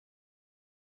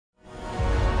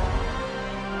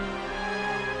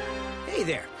Hey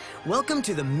there! Welcome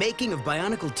to the making of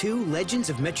Bionicle 2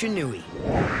 Legends of Metru Nui.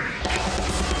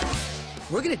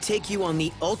 We're gonna take you on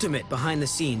the ultimate behind the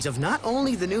scenes of not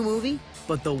only the new movie,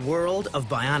 but the world of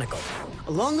Bionicle.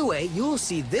 Along the way, you'll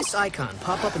see this icon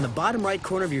pop up in the bottom right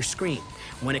corner of your screen.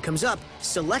 When it comes up,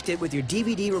 select it with your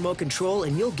DVD remote control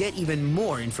and you'll get even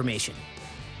more information.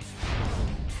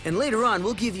 And later on,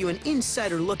 we'll give you an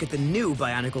insider look at the new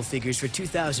Bionicle figures for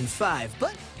 2005,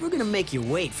 but we're gonna make you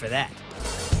wait for that.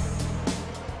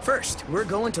 First, we're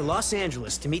going to Los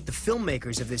Angeles to meet the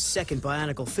filmmakers of this second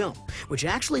Bionicle film, which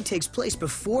actually takes place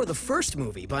before the first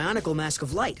movie, Bionicle Mask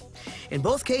of Light. In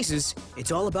both cases,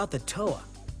 it's all about the Toa.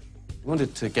 We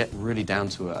wanted to get really down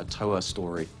to a Toa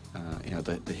story.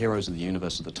 The heroes of the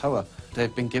universe of the Toa.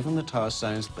 They've been given the Toa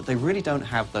stones, but they really don't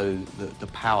have the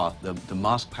power, the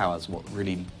mask power is what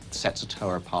really sets a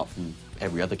Toa apart from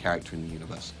every other character in the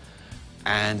universe.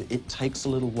 And it takes a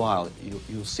little while.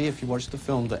 You'll see if you watch the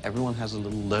film that everyone has a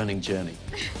little learning journey.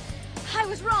 I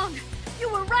was wrong. You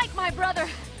were right, my brother.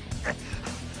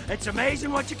 It's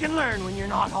amazing what you can learn when you're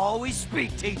not always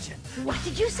speak teaching. What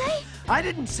did you say? I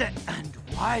didn't say, and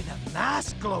why the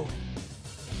mask glowing?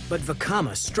 But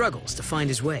Vakama struggles to find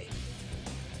his way.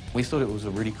 We thought it was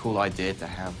a really cool idea to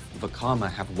have Vakama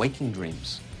have waking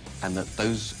dreams, and that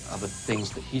those are the things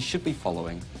that he should be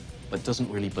following, but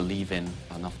doesn't really believe in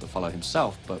enough to follow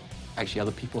himself, but actually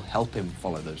other people help him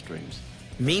follow those dreams.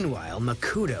 Meanwhile,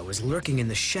 Makuta was lurking in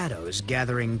the shadows,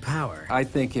 gathering power. I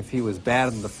think if he was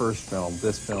bad in the first film,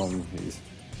 this film, he's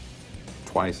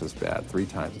twice as bad, 3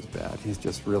 times as bad. He's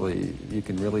just really, you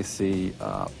can really see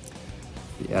the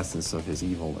essence of his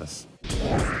evilness.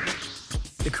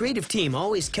 The creative team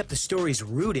always kept the stories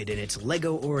rooted in its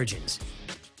Lego origins.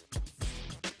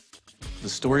 The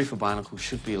story for Bionicle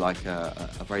should be like a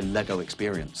very Lego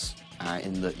experience,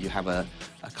 in that you have a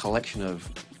collection of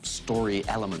story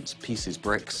elements, pieces,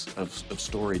 bricks of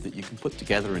story that you can put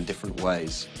together in different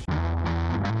ways.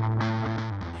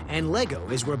 And Lego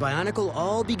is where Bionicle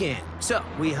all began. So,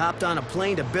 we hopped on a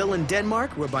plane to Bill in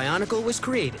Denmark, where Bionicle was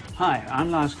created. Hi, I'm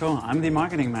Lars Koh. I'm the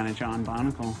marketing manager on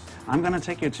Bionicle. I'm going to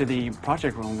take you to the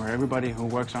project room where everybody who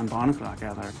works on Bionicle are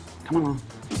gathered. Come along.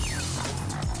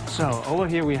 So, over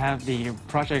here we have the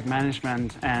project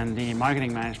management and the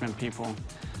marketing management people.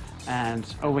 And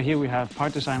over here we have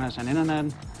part designers and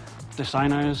internet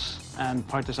designers and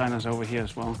part designers over here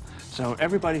as well. So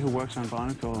everybody who works on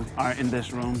Bionicle are in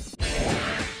this room.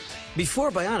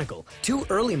 Before Bionicle, 2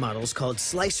 early models called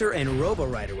Slicer and Robo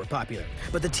Rider were popular,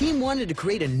 but the team wanted to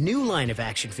create a new line of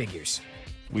action figures.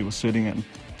 We were sitting and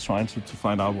trying to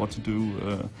find out what to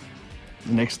do.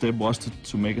 The next step was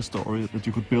to make a story that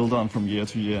you could build on from year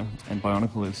to year, and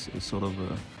Bionicle is sort of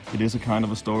it is a kind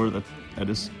of a story that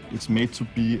it's made to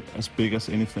be as big as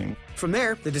anything. From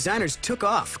there, the designers took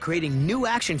off, creating new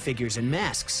action figures and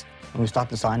masks. When we start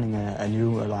designing a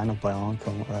new line of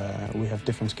Bionicle, we have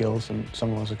different skills, and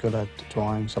some of us are good at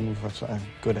drawing, some of us are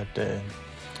good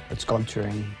at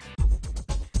sculpturing.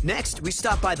 Next, we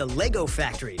stop by the Lego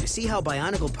factory to see how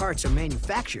Bionicle parts are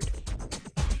manufactured.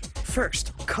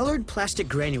 First, colored plastic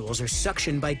granules are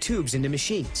suctioned by tubes into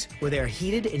machines, where they are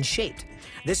heated and shaped.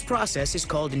 This process is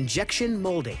called injection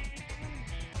molding.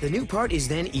 The new part is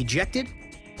then ejected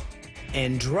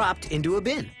and dropped into a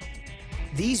bin.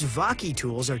 These Vaki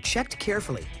tools are checked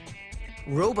carefully.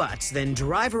 Robots then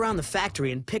drive around the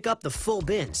factory and pick up the full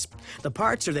bins. The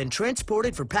parts are then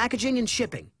transported for packaging and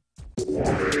shipping.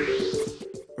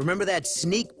 Remember that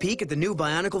sneak peek at the new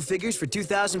Bionicle figures for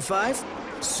 2005?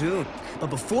 Soon. But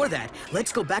before that,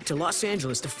 let's go back to Los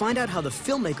Angeles to find out how the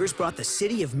filmmakers brought the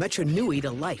city of Metru Nui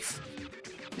to life.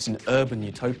 It's an urban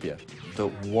utopia that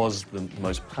was the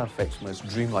most perfect, most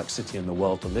dreamlike city in the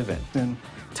world to live in. In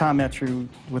Ta Metru,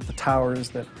 with the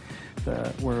towers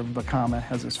where Vakama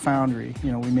has his foundry,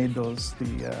 we made those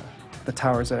the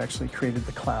towers that actually created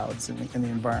the clouds in the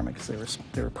environment, because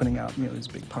they were putting out these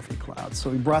big puffy clouds. So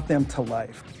we brought them to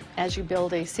life. As you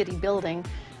build a city building,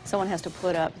 someone has to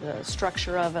put up the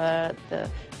structure of it,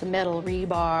 the metal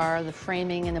rebar, the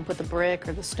framing, and then put the brick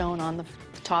or the stone on the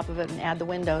top of it and add the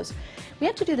windows. We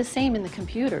have to do the same in the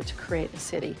computer to create a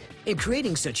city. In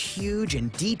creating such huge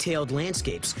and detailed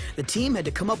landscapes, the team had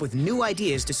to come up with new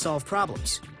ideas to solve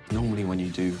problems. Normally when you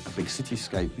do a big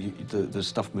cityscape, there's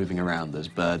stuff moving around. There's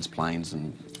birds, planes,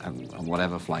 and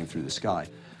whatever flying through the sky.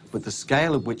 But the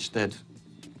scale at which they'd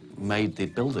made the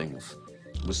buildings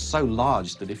was so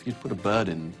large that if you'd put a bird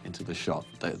into the shot,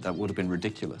 that would have been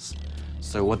ridiculous.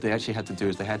 So what they actually had to do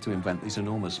is they had to invent these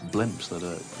enormous blimps that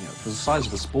are, the size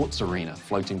of a sports arena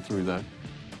floating through the,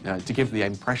 to give the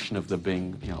impression of there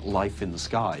being, life in the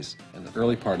skies. In the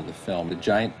early part of the film, the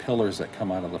giant pillars that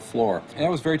come out of the floor, and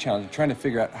that was very challenging, trying to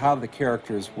figure out how the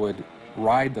characters would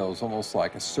ride those almost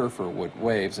like a surfer would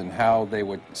waves, and how they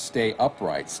would stay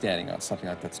upright standing on something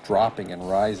like that's dropping and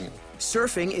rising.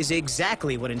 Surfing is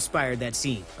exactly what inspired that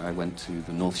scene. I went to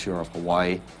the North Shore of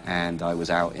Hawaii, and I was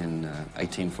out in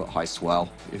 18-foot high swell.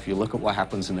 If you look at what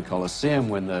happens in the Colosseum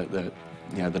when the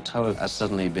tower are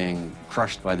suddenly being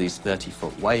crushed by these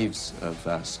 30-foot waves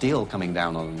of steel coming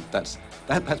down on them, that's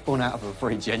born out of a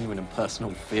very genuine and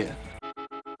personal fear.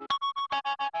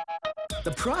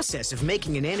 The process of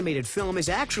making an animated film is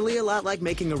actually a lot like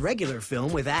making a regular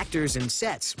film with actors and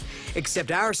sets,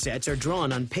 except our sets are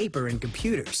drawn on paper and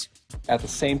computers. At the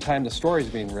same time the story is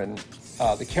being written,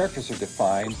 the characters are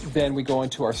defined, then we go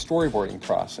into our storyboarding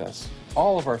process.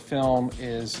 All of our film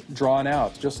is drawn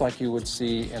out, just like you would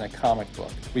see in a comic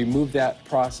book. We move that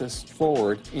process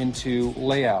forward into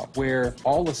layout, where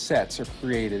all the sets are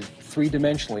created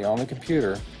three-dimensionally on the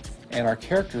computer, and our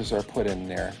characters are put in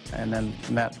there. And then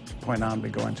from that point on, we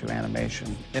go into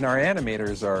animation. And our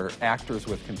animators are actors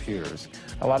with computers.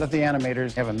 A lot of the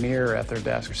animators have a mirror at their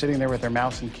desk. They're sitting there with their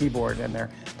mouse and keyboard, and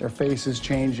their face is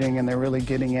changing, and they're really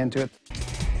getting into it.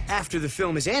 After the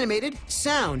film is animated,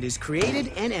 sound is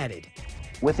created and added.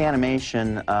 With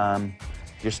animation,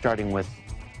 you're starting with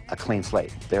a clean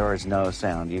slate. There is no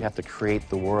sound. You have to create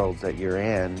the worlds that you're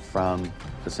in, from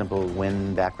the simple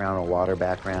wind background or water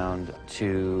background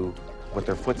to what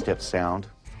their footsteps sound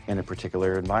in a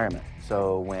particular environment.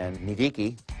 So when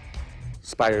Nidiki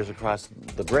spiders across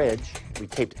the bridge, we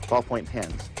taped ballpoint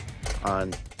pens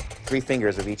on 3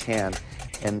 fingers of each hand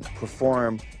and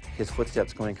perform his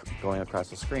footsteps going across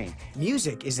the screen.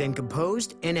 Music is then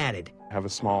composed and added. I have a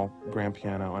small grand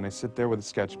piano, and I sit there with a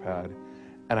sketch pad,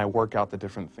 and I work out the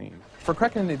different themes. For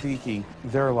Kreka and Nidiki,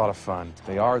 they're a lot of fun.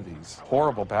 They are these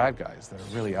horrible bad guys that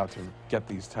are really out to get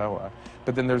these Toa.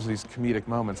 But then there's these comedic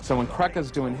moments. So when Kreka's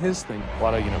doing his thing, a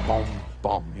lot of, boom,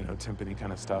 boom, timpani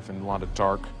kind of stuff, and a lot of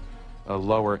dark,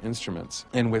 lower instruments.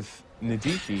 And with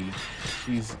Nidiki,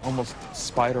 he's almost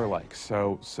spider-like.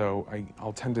 So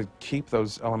I'll tend to keep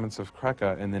those elements of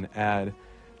Kreka and then add,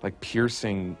 like,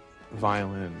 piercing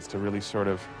violins to really sort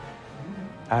of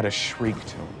add a shriek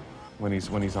to him when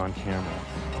he's on camera.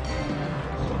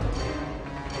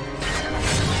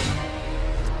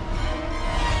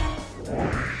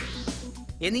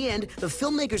 In the end, the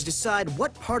filmmakers decide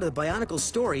what part of the Bionicle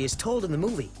story is told in the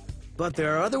movie. But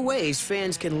there are other ways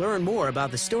fans can learn more about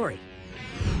the story.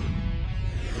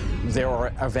 There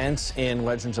are events in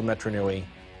Legends of Metru Nui,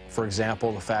 for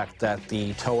example, the fact that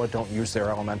the Toa don't use their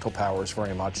elemental powers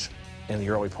very much in the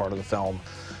early part of the film.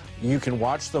 You can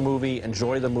watch the movie,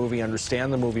 enjoy the movie,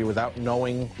 understand the movie without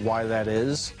knowing why that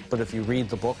is, but if you read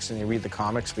the books and you read the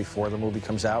comics before the movie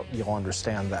comes out, you'll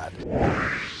understand that.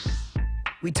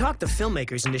 We talked the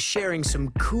filmmakers into sharing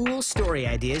some cool story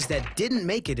ideas that didn't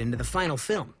make it into the final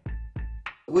film.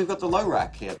 We've got the low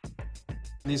rack here.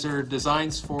 These are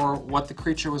designs for what the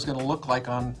creature was going to look like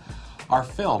on our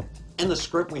film. In the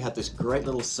script, we had this great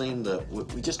little scene that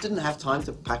we just didn't have time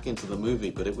to pack into the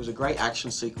movie, but it was a great action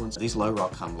sequence. These low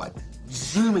rock come like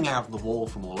zooming out of the wall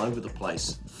from all over the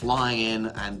place, flying in,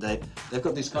 and they've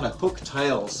got these kind of hook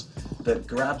tails that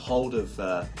grab hold of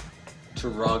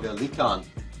Turaga Likan,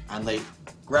 and they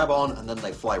grab on, and then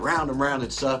they fly round and round in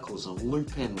circles and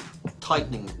loop in,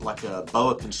 tightening like a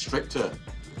boa constrictor.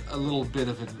 A little bit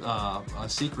of a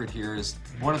secret here is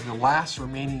one of the last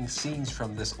remaining scenes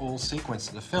from this old sequence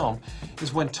of the film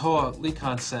is when Toa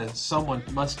Likan says, "Someone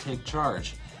must take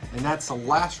charge." And that's the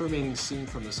last remaining scene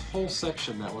from this whole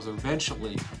section that was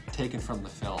eventually taken from the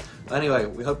film. Anyway,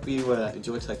 we hope you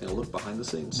enjoy taking a look behind the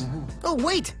scenes. Oh,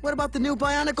 wait! What about the new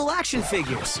Bionicle action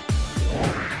figures?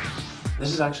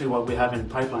 This is actually what we have in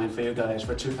pipeline for you guys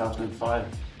for 2005.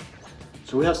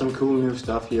 So we have some cool new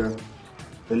stuff here.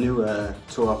 The new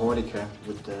Toa Hordica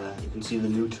with you can see the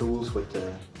new tools with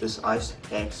this ice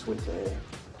axe with the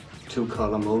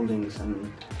 2-color moldings,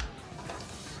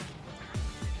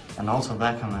 and also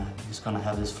Vakama is gonna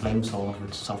have this flame sword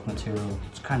with soft material.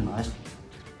 It's kind of nice.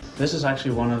 This is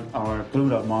actually one of our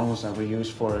glued up models that we use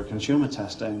for consumer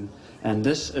testing, and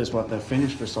this is what the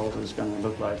finished result is going to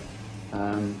look like.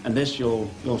 And this you'll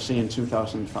see in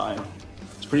 2005.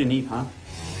 It's pretty neat, huh?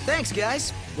 Thanks,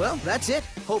 guys. Well, that's it.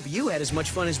 Hope you had as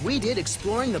much fun as we did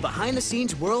exploring the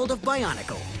behind-the-scenes world of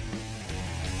Bionicle.